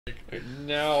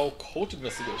Now, cult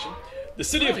investigation. The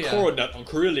city of Coronet on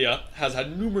Corellia has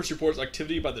had numerous reports of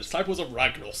activity by the disciples of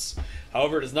Ragnos.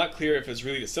 However, it is not clear if it's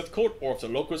really a Sith cult or if the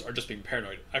locals are just being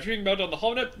paranoid. After being mounted on the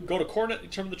Holonet, go to Coronet and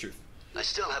determine the truth. I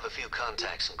still have a few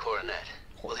contacts in Coronet.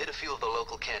 We'll hit a few of the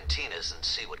local cantinas and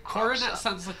see what crops Coronet up.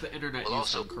 sounds like the internet We'll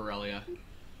used also... on Corellia.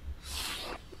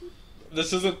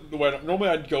 This isn't the way. Normally,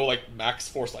 I'd go like max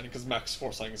force lightning because max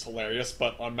force lightning is hilarious.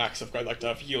 But on max, I'd like to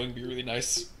have healing be really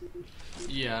nice.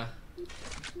 Yeah.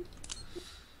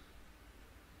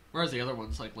 Where are the other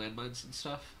ones, like landmines and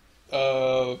stuff?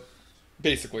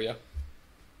 Basically, yeah.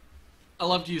 I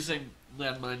loved using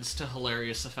landmines to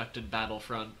hilarious effect in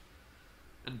Battlefront.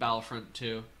 And Battlefront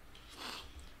 2.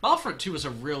 Battlefront 2 was a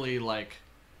really, like...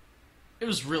 It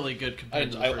was really good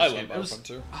compared to the first I love game. Battlefront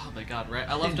 2. Oh my god, right?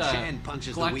 I loved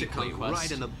Galactic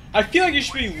Conquest. Right I feel like you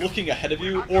should be looking ahead of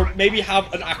you, or maybe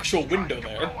have an actual window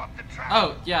there.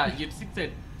 Oh, yeah, you'd think that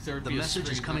there would be The message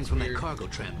is coming from that cargo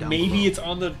tramp down Maybe below. it's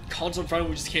on the console in front of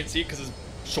him, we just can't see it because his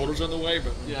shoulders are in the way,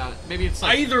 but... Yeah, maybe it's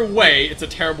like... Either way, it's a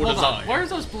terrible Hold design. on, where are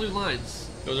those blue lines?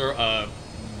 Those are,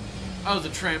 Oh, the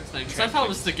tram things. I Tram thought it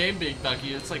things. was the game being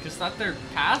buggy. It's like, is that their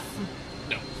path?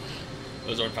 No.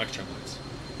 Those are in fact tram lines.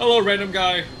 Hello, random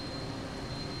guy.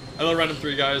 Hello, random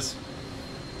 3 guys.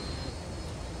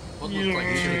 One looked like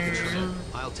a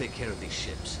I'll take care of these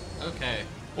ships. Okay.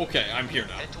 Okay, I'm here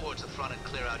now. Head towards the front and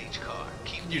clear out each car.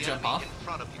 Keep You the jump enemy off? in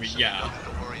front of you, so Yeah. you don't have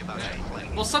to worry about your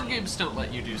plane. Well, some games don't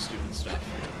let you do stupid stuff.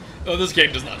 Oh, this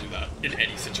game does not do that in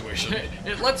any situation.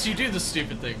 It lets you do the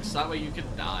stupid things. That way you can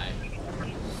die.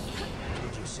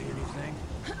 Did you see anything?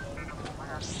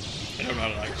 I don't know how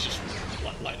to like just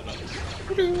light it up.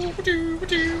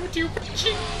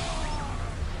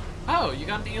 Oh, you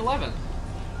got the 11.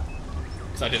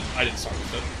 Because I didn't start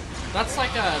with it. That's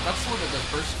like that's one of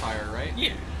the burst fire, right?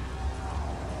 Yeah.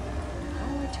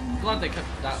 Glad they kept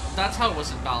that. That's how it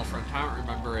was in Battlefront. I don't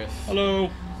remember if. Hello.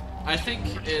 I think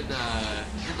in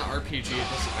the RPG it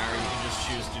doesn't matter. You can just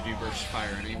choose to do burst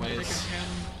fire anyways.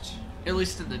 At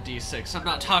least in the D6. I'm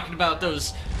not talking about the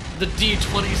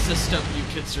D20 system you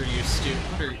kids are used to.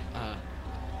 What are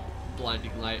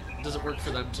blinding light? Does it work for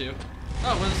them too?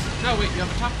 Oh, what is it? No, wait, you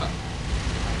haven't talked about.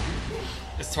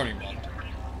 It's turning blonde.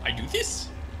 I do this?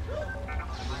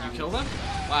 You kill them?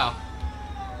 Wow.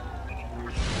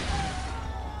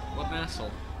 What an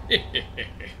asshole.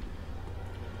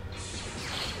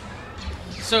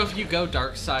 So if you go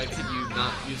dark side, can you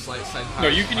not use light side powers? No,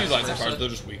 you can use vice light side versa? powers, they're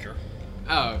just weaker.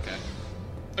 Oh, okay.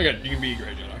 Again, you can be a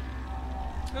Grey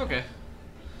Jedi. Okay.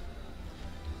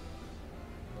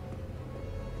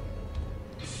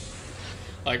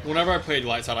 Like, whenever I played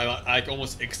light side, I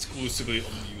almost exclusively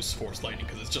only use Force Lightning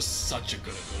because it's just such a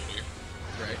good ability.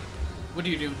 Right. What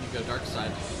do you do when you go dark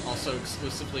side? Also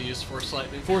exclusively use Force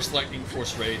Lightning? Force Lightning,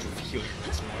 Force Rage with healing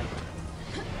once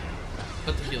more.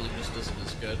 But the healing just isn't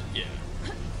as good. Yeah.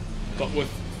 But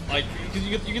with, like, because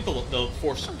you get the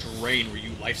Force Drain where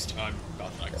you lifesteal. I'm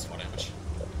about to like this one damage.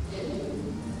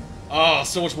 Ah,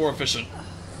 so much more efficient.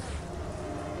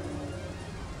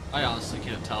 I honestly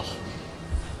can't tell.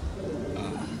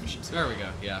 Efficiency. There we go,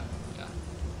 yeah. Yeah.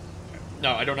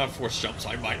 No, I don't have Force Jump, so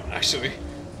I might actually.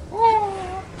 Woo!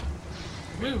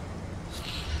 You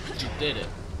did it.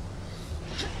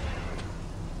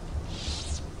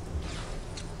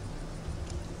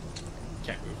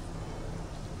 Can't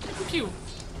move. Pew!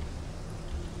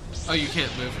 Oh, you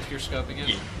can't move if you're scoping it?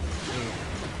 Yeah. Ooh.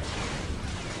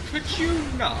 Could you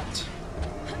not?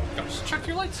 No, Just chuck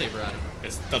your lightsaber at him.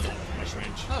 it doesn't have much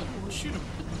range. Oh, shoot him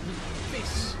in the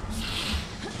face.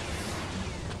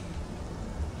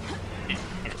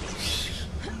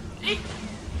 Eek.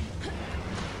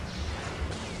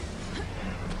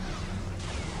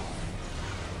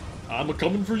 I'm a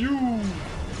coming for you.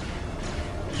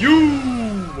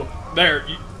 You there.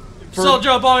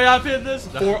 Soldier boy up in this.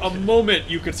 For a moment,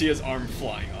 you could see his arm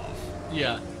flying off.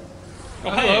 Yeah. Oh,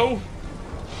 hello,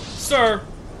 sir.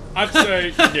 I'd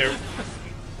say no.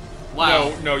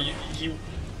 Wow. No, he.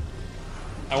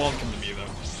 I want him to come to me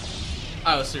though,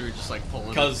 Oh, so you're just like pulling.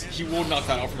 because he will knock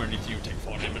that out from underneath you and take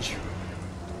fall damage.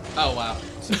 Oh wow.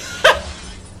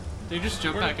 Did you just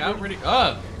jump back out? Where'd he?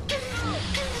 Oh.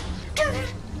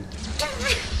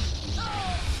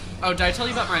 Oh, did I tell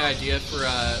you about my idea for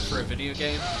a video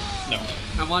game? No.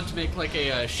 I want to make like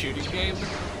a shooting game,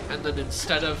 and then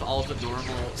instead of all the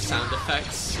normal sound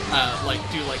effects, like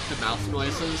do like the mouth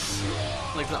noises,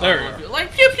 like the There you go.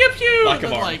 like pew pew pew, Like and a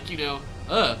then bar. like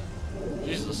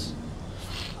Jesus,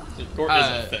 Gore is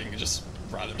a thing. It's just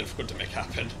rather difficult to make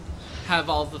happen. have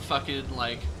all the fucking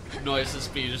like noises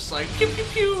be just like pew pew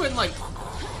pew and like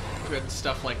and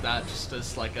stuff like that, just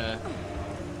as like a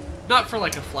Not for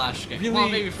like a flash game. Really, Well,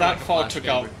 maybe for that like a fall flash took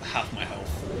game. out half my health.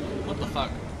 What the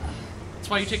fuck? That's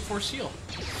why you take Force Heal.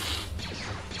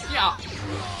 Yeah.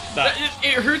 That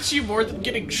It hurts you more than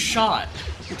getting shot.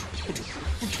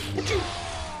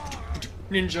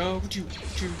 ninja.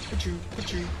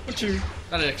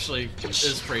 That actually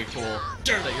is pretty cool.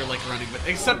 That you're like running, but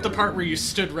except the part where you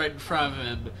stood right in front of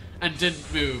him and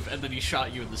didn't move, and then he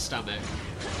shot you in the stomach.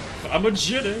 I'm a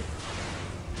Jedi.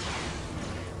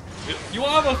 You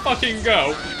wanna have a fucking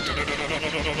go?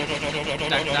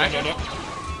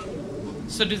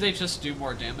 So do they just do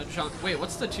more damage on? Wait,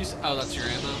 what's the two? Oh, that's your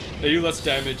ammo. They do less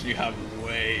damage. You have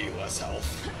way less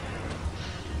health.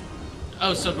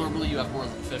 Oh, so normally you have more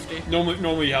than 50?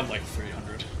 Normally you have like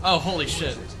 300. Oh, holy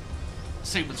shit.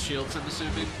 Same with shields, I'm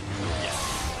assuming.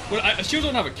 Yes. Well, shields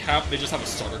don't have a cap. They just have a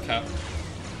starter cap.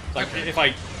 Like if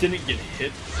I didn't get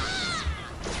hit.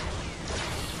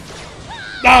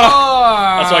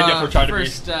 Ah! That's what I get for trying to be.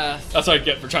 First death. That's what I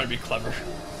get for trying to be clever.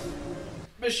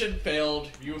 Mission failed.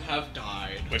 You have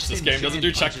died. Which this game doesn't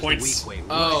do checkpoints.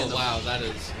 Oh wow, that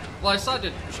is. Well, I saw it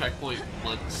did checkpoint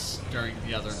once during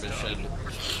the other mission,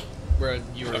 where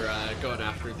you were going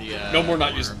after the. No more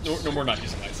not worms. using. No more not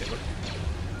using lightsaber.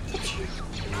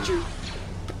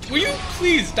 Will you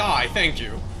please die? Thank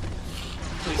you.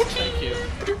 Please, thank you.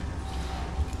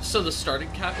 So the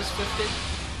starting cap is 50.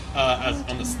 As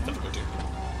on this difficulty.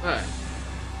 Alright.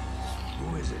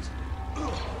 Who is it?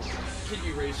 Can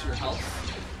you raise your health?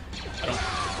 I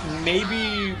don't.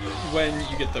 Maybe when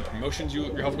you get the promotions,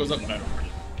 your health goes up. But I don't know.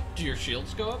 Do your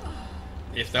shields go up?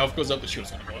 If the health goes up, the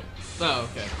shield's gonna go up. Oh,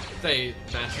 okay. They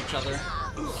match each other.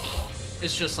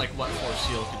 It's just like what Force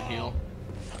Heal can heal.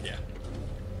 Yeah.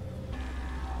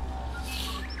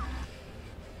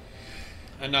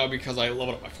 And now because I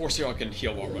leveled up my Force Heal, I can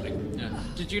heal while running. Yeah.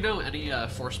 Did you know any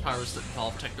Force powers that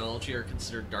involve technology are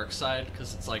considered dark side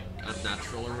because it's like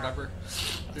unnatural or whatever?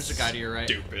 There's a guy to your right.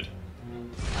 Stupid.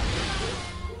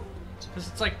 Because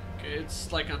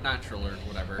it's like unnatural or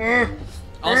whatever.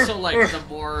 Also, like the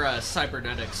more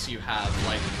cybernetics you have,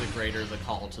 like the greater the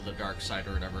call to the dark side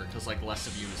or whatever. Because like less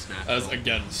of you is natural. As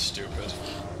again, stupid.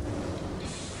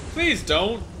 Please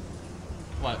don't.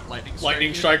 What, lightning strike? Lightning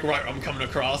you? strike right, I'm coming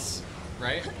across.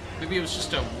 Right? Maybe it was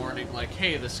just a warning, like,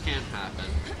 hey, this can happen.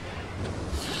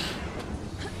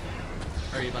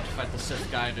 Are you about to fight the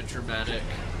Sith guy in a dramatic?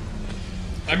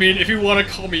 I mean, if you want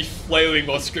to call me flailing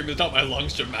while screaming, it's not my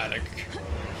lungs dramatic.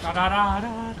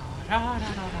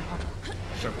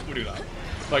 Sure, we'll do that.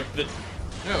 Like the.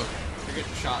 No, you're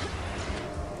getting shot.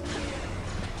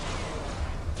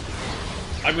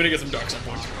 I'm gonna get some dark side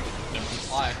points. No.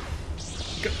 Why?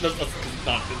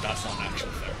 That's not actual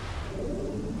fair.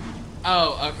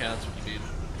 Oh, okay, that's what you mean.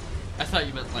 I thought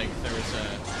you meant like there was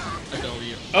a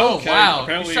ability. Oh, Oh okay, wow!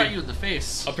 apparently- He shot you in the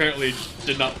face. Apparently,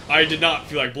 I did not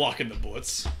feel like blocking the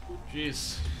bullets.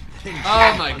 Jeez.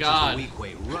 Oh my god. Weak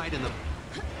weight right in the.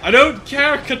 I don't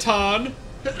care, Catan.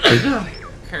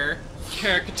 Care.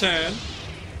 Care, Catan.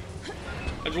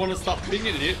 I just want to stop being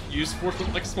an idiot. Use force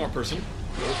like a smart person.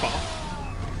 Go pop.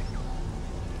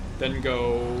 Then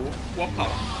go what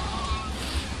pop.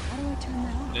 How do I turn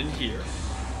that on? Then here.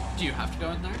 Do you have to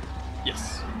go in there?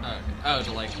 Yes. Oh, okay. Oh,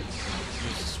 to like use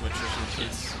the switch or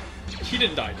something. He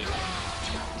didn't die, did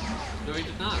he? No, he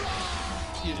did not.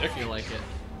 He didn't feel like it.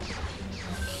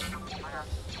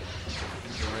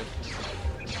 Droid.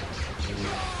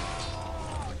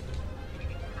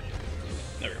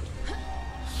 There we go.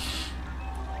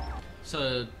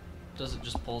 So, does it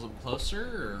just pull them closer,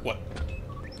 or What?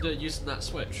 Using that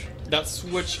switch? That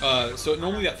switch, so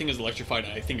normally that thing is electrified,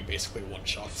 and I think it basically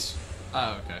one-shots.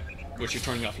 Oh, okay. Which you're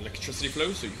turning off electricity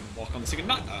flow, so you can walk on the thing and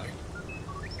not die.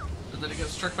 And then it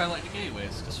gets struck by lightning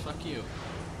anyways, because fuck you.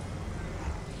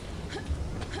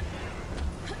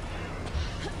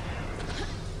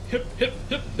 Hip, hip,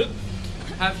 hip, hip.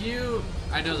 Have you...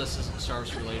 I know this isn't Star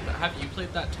Wars related, but have you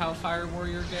played that Tau Fire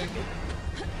Warrior game?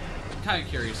 I'm kind of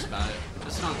curious about it.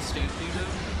 Is it on Steam, do you know?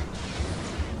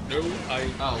 No, I.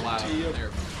 Oh, wow. Yep. They're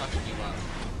fucking you up.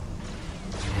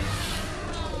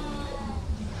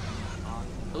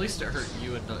 At least it hurt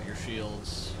you and not your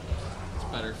shields. It's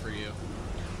better for you.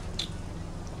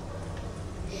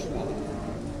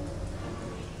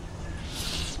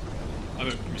 I'm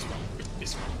gonna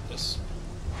respawn this.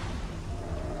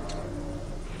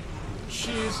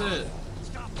 Choose it!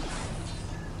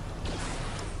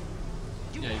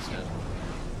 Yeah, he's dead.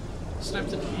 Sniped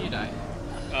the Jedi.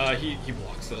 He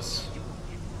blocks this.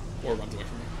 Or runs away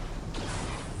from me.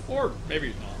 Or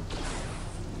maybe not.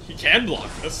 He can block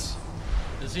this.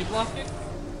 Is he blocking?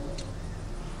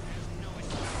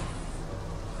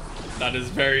 That is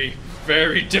very,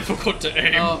 very difficult to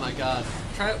aim. Oh my god.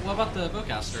 Try it. What about the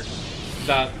bowcaster?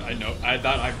 That I know. I've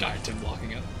died to him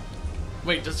blocking it.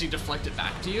 Wait, does he deflect it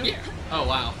back to you? Yeah. Oh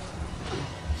wow.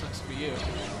 Sucks for you.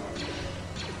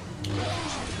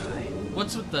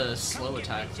 What's with the slow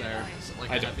attack there? Is it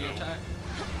like I a don't heavy know. attack?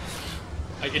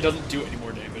 Like, it doesn't do any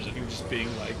more damage. I think just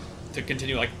being like to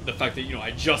continue like the fact that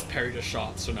I just parried a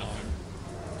shot, so now I'm.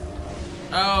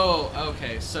 Oh,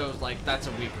 okay. So like that's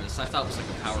a weakness. I thought it was like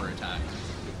a power attack.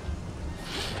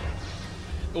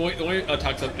 The only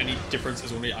attacks have any difference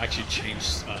is when we actually change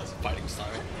fighting style.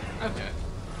 Okay.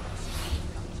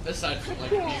 Aside from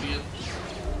like medium.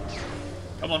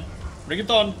 Come on, bring it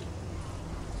on.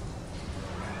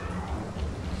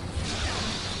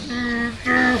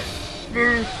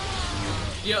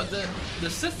 Yeah, the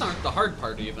Sith aren't the hard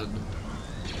part even.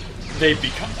 They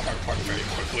become the hard part very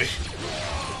quickly.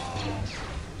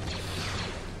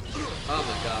 Oh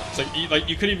my god. It's like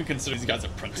you could even consider these guys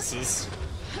apprentices.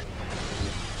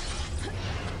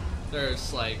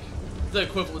 There's like the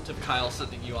equivalent of Kyle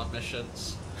sending you on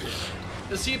missions.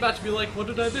 Is he about to be like, what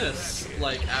did I miss?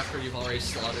 Like after you've already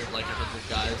slaughtered like 100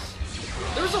 guys.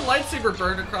 There was a lightsaber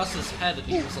burn across his head and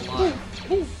he was alive.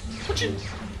 Ooh, whatching?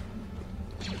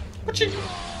 Whatching?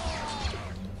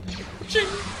 Whatching?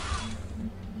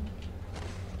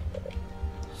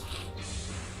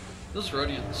 Those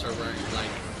Rhodians are wearing like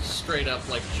straight up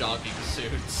like jogging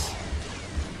suits.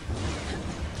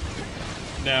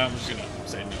 Nah, I'm just gonna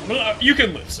say no. Well, you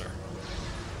can live, sir.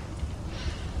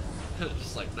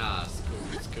 Just like, nah, it's cool,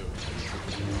 it's cool.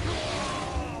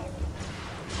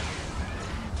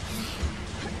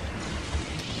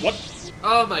 What?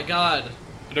 Oh my god.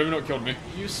 I don't even know what killed me.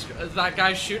 That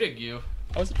guy shooting you.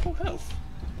 I was at full health.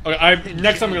 Okay,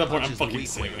 next time I get that point, I'm fucking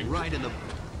saving. Right in the.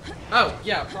 Oh,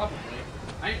 yeah, probably.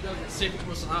 I didn't know that saving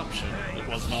was an option. It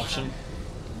was an option.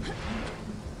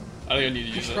 I think I need to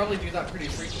You use should it. probably do that pretty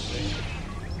frequently.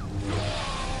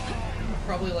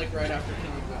 Probably like right after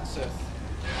killing that Sith.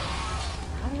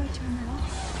 How do I turn that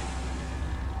off?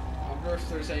 I wonder if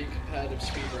there's any competitive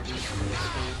speedrunners for this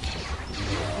game.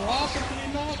 Probably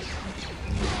not.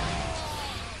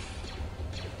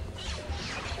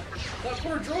 That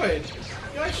poor droid!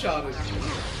 Guy shot him.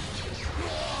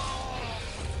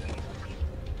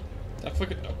 That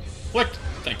flick it? No. Flicked!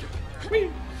 Thank you.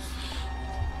 Whee!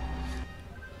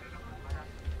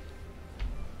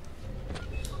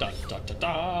 Dun dun dun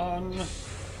dun!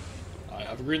 I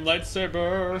have a green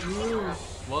lightsaber!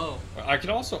 Whoa. I can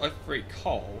also, if I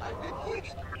recall,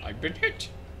 I've been hit!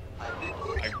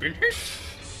 I've been hit!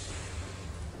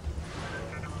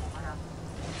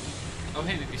 Oh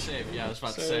hey, maybe save. Yeah, I was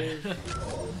about to say.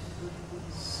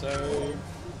 Save.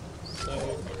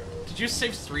 Did you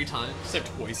save 3 times? Save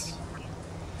twice.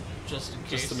 Just in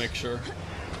case? Just to make sure.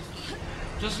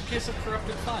 Just in case of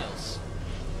corrupted files.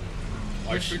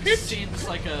 I Which should hit. seems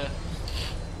like a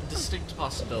distinct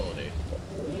possibility.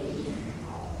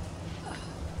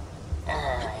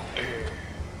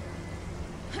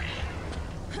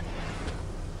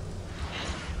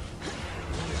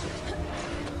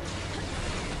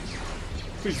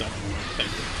 Please don't. Thank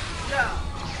you. Yeah.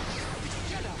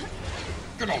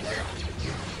 Get over here.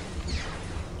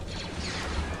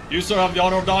 You still have the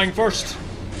honor of dying first.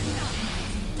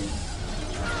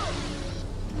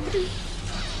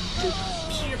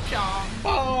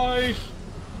 Bye.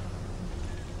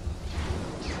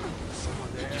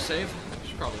 Did you save? You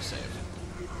should probably save.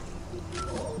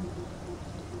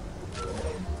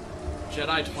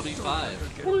 Jedi 25.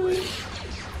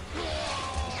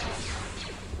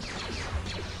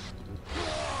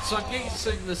 So I'm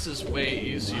guessing this is way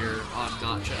easier on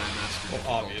not Jedi Master difficulty.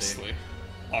 Well, obviously.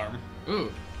 Arm.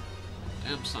 Ooh.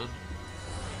 Damn, son.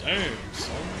 Dang,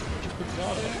 son. Where'd you put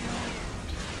that at?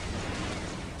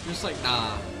 Just like,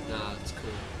 nah, it's cool.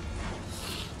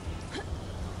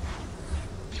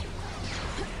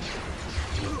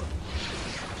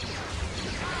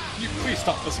 You please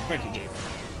stop missing. Thank you, Jake.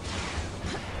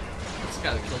 That's the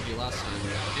guy that killed you last time.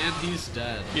 And he's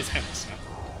dead. He's handless now.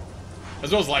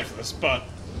 As well as lifeless, but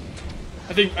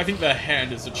I think the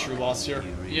hand is a true loss here.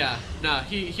 Yeah, no,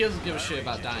 he doesn't give a shit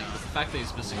about dying, but the fact that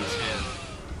he's missing his hand.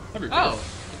 Every Oh,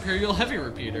 Imperial Heavy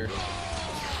Repeater.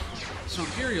 So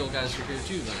Imperial guys are here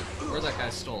too then. Or that guy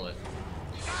stole it.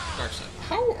 Darkseid.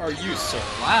 How are you, sir?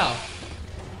 Wow.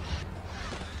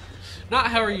 Not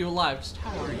how are you alive, just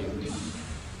how are you?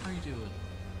 How are you doing?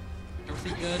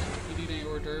 Everything good? You need any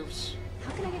hors d'oeuvres?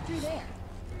 How can I get through there?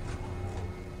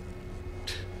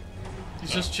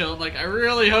 He's just chilling like, I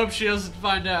really hope she doesn't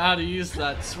find out how to use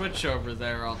that switch over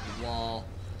there on the wall.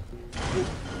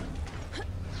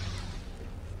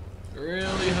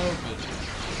 Really hoping.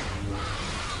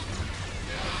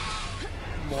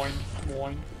 Moin,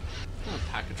 moin. I'm gonna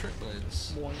pack of trip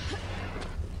mines.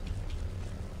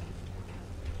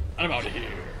 I'm out of here.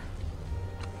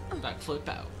 Backflip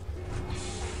out.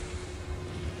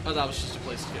 Oh, that was just a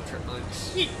place to get trip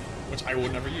mines. Which I will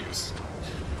never use.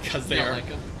 Because they You don't are like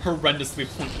 'em? horrendously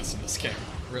pointless in this game.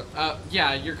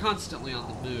 Yeah, you're constantly on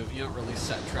the move. You don't really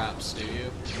set traps, do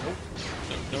you? Nope.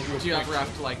 No real Do you point. ever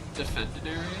have to, like, defend an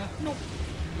area? Nope.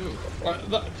 Ooh.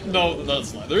 No,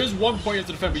 that's not. There is one point you have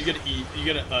to defend, but you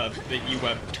get the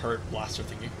E-Web turret blaster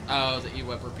thingy. Oh, the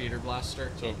E-Web repeater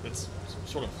blaster. So it's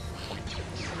sort of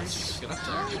Let's just get up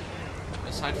there.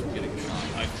 Aside from getting shot.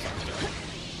 I fucked up.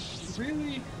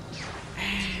 Really?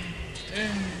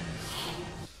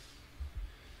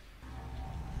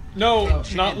 No,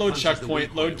 not load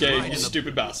checkpoint, load gate, you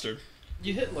stupid bastard.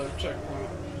 You hit load checkpoint.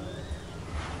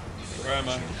 Where am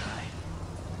I?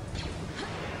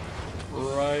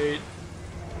 Right.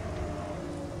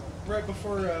 Right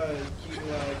before you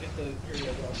get the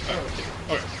period off.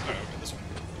 Okay, this one.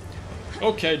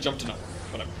 Okay, jump to nowhere.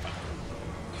 Whatever, fine.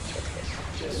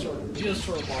 You just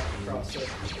sort of walk across it.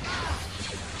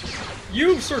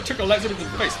 You sort of took a lightsaber to the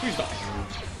face, please die.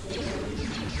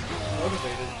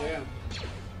 Motivated, damn.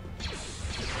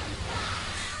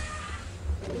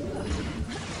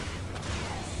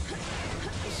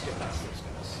 Let's get past those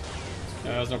guys.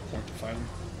 There's no point to fight them.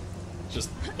 Just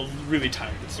really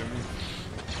time consuming.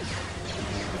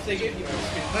 If they gave you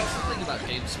XP, That's the thing about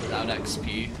games without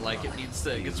XP. Like, it means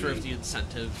that it gets rid of the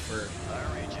incentive for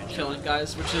killing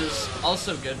guys, which is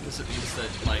also good because it means that,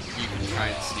 like, you can try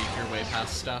and sneak your way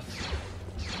past stuff.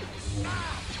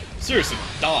 Seriously,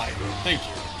 die. Thank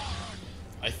you.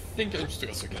 I think I'm just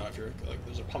gonna get out of here. Like,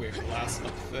 there's probably a glass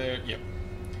up there. Yep.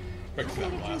 Right through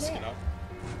that glass, get out.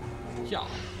 Yeah.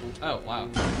 Oh, wow.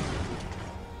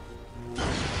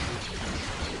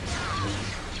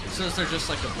 So is there just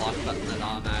like a block button that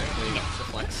automatically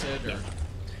deflects it? Or...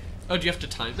 Oh, do you have to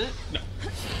time it? No.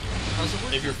 How's it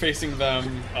work? If you're facing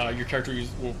them, your character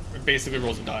will basically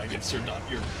rolls a die against your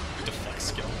deflect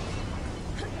skill.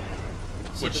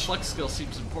 So deflect skill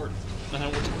seems important.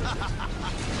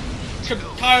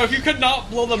 Kyle, if you could not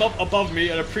blow them up above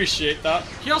me, I'd appreciate that.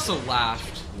 He also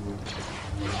laughed.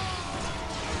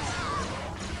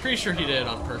 Pretty sure he did it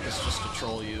on purpose just to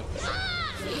troll you.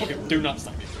 Okay, do not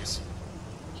stop me, please.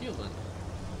 Heal then.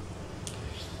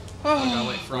 Oh,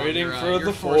 wait for Waiting your, for your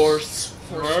the force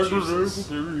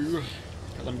Because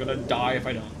I'm gonna die if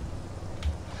I don't.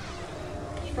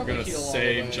 I'm gonna heal all the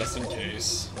save way. just in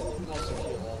case. You can also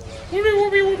heal all the way. Whoopie,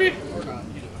 whoopie, whoopie! Or not,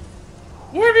 you know.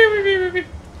 Whoopie, whoopie, whoopie!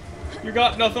 You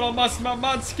got nothing on my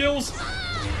mod skills?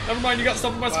 Never mind, you got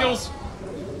stuff on my skills.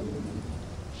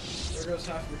 There goes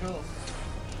half your health.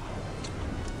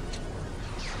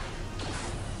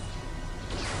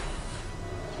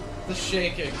 The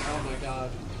shaking, oh my god.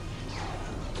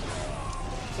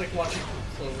 It's like watching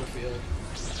Cloverfield.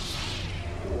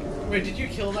 Wait, did you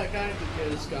kill that guy and get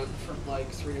his gun from like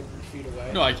 300 feet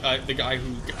away? No, the guy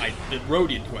the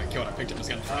Rhodian who I killed, I picked up his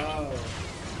gun from him. Oh.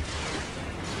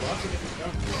 Lots of different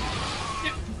guns.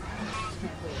 Yeah.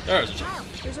 There's a Kyle,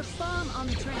 there's a bomb on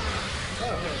the train.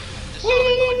 Oh,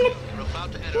 hey. You're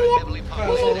about to enter a heavily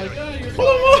Kyle's all like, populated oh, area. you're fine.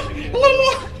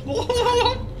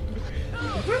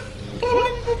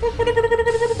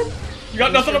 You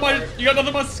got nothing on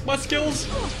my skills?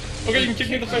 Okay, you can kick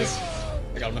me in the face.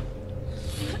 I got him.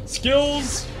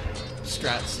 Skills.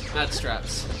 Strats. Mad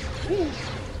strats.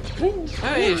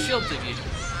 Hey, shield thingy.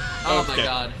 Oh my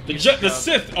god. The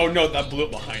Sith. Oh no, that blew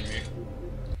up behind me.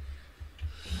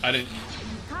 I didn't.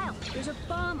 Kyle, there's a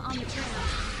bomb on the train.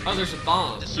 Oh, there's a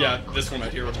bomb. Yeah, this one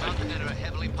right here. You're about to enter a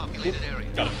heavily populated area.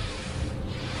 Got him.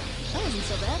 That wasn't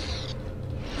so bad.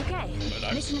 Okay,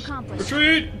 die. mission accomplished.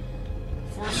 Retreat.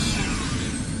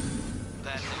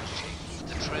 Bad news, Chief.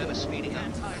 The tram is speeding up.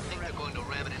 I think they're going to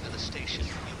ram it into the station.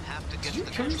 You have to get to the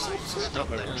kill control yourself, and stop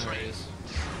that train.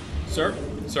 Sir,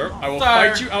 I will Sir.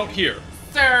 fight you out here.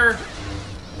 Sir!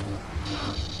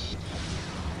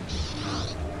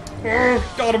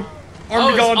 Got him. Arm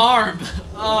Oh, be gone. his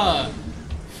arm!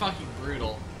 Fucking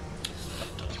brutal.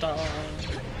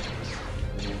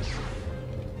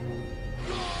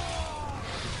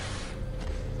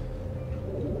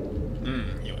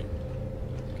 Healing.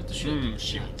 Get the shield.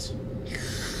 Shields.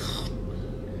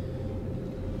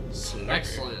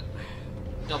 Excellent.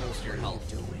 Doubles your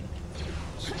health.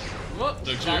 Whoop!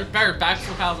 Don't you? Better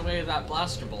backflip out of the way of that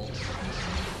blaster bolt.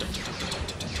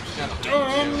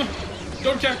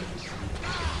 Don't care.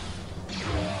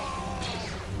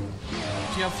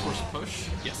 Do you have force push?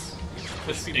 Yes.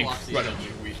 Push It's people off the edge.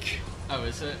 incredibly weak. Oh,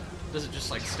 is it? Does it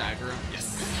just like stagger them?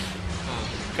 Yes.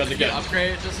 Because again- you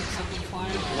upgrade it, does it send them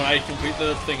flying? When I complete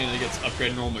the thing and it gets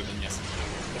upgraded normally, then yes.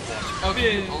 what? Oh, can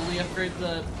you only upgrade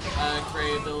the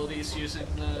gray abilities using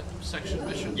the section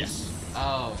missions? Yes.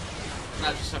 Oh,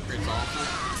 that just upgrades all of them?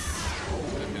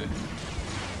 Okay.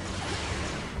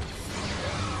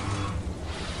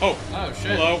 Oh. Oh,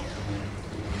 shit. Hello.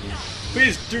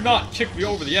 Please do not kick me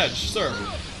over the edge, sir.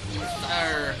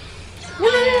 There. Woo!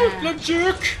 The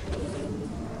juke!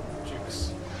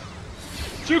 Jukes.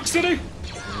 Juke City!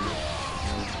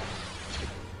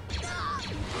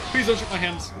 Please don't shoot my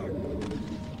hands.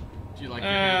 Do you like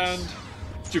your And hands?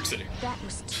 Juke City. That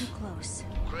was too close.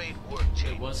 Great work,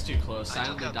 team. It was too close. I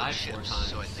took only out died those 4 ships, times.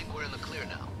 so I think we're in the clear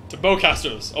now. To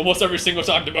bowcasters. Almost every single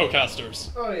time to bowcasters.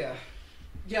 Oh yeah.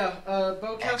 Yeah,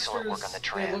 Excellent work on the bowcasters,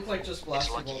 tram. they look like just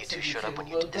blaster lucky you bolts. two and showed up can when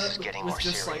you load did. This is that. getting It was more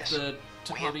just serious. like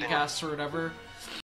the We have Takami been- cast or whatever.